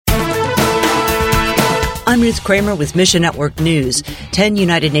I'm Ruth Kramer with Mission Network News. 10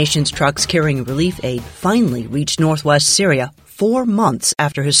 United Nations trucks carrying relief aid finally reached northwest Syria 4 months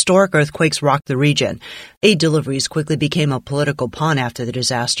after historic earthquakes rocked the region. Aid deliveries quickly became a political pawn after the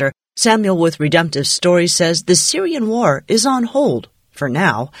disaster. Samuel with Redemptive Stories says the Syrian war is on hold. For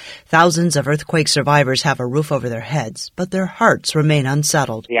now, thousands of earthquake survivors have a roof over their heads, but their hearts remain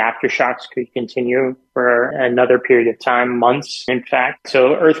unsettled. The aftershocks could continue for another period of time, months, in fact.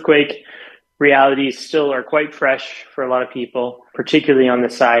 So earthquake realities still are quite fresh for a lot of people, particularly on the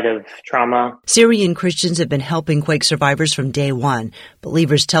side of trauma. Syrian Christians have been helping quake survivors from day one.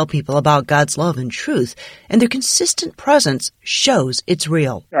 Believers tell people about God's love and truth, and their consistent presence shows it's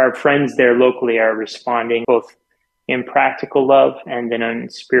real. Our friends there locally are responding both in practical love and then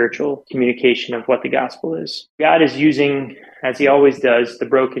in spiritual communication of what the gospel is. God is using, as he always does, the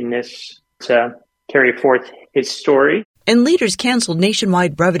brokenness to carry forth his story. And leaders canceled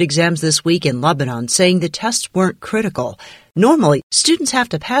nationwide brevet exams this week in Lebanon, saying the tests weren't critical. Normally, students have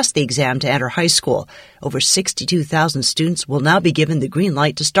to pass the exam to enter high school. Over 62,000 students will now be given the green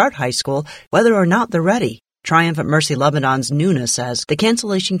light to start high school, whether or not they're ready. Triumph at Mercy Lebanon's Nuna says the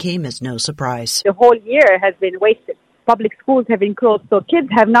cancellation came as no surprise. The whole year has been wasted. Public schools have been closed, so kids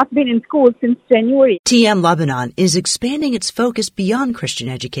have not been in school since January. TM Lebanon is expanding its focus beyond Christian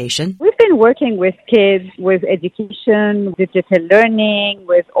education. We've been working with kids, with education, digital learning,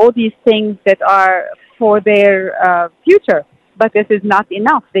 with all these things that are for their future. But this is not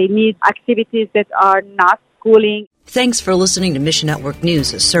enough. They need activities that are not schooling. Thanks for listening to Mission Network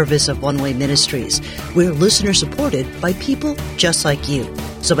News, a service of One Way Ministries. We're listener-supported by people just like you.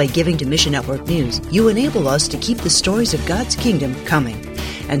 So by giving to Mission Network News, you enable us to keep the stories of God's kingdom coming.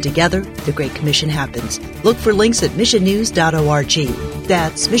 And together, the Great Commission happens. Look for links at missionnews.org.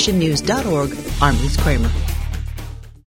 That's missionnews.org. I'm Ruth Kramer.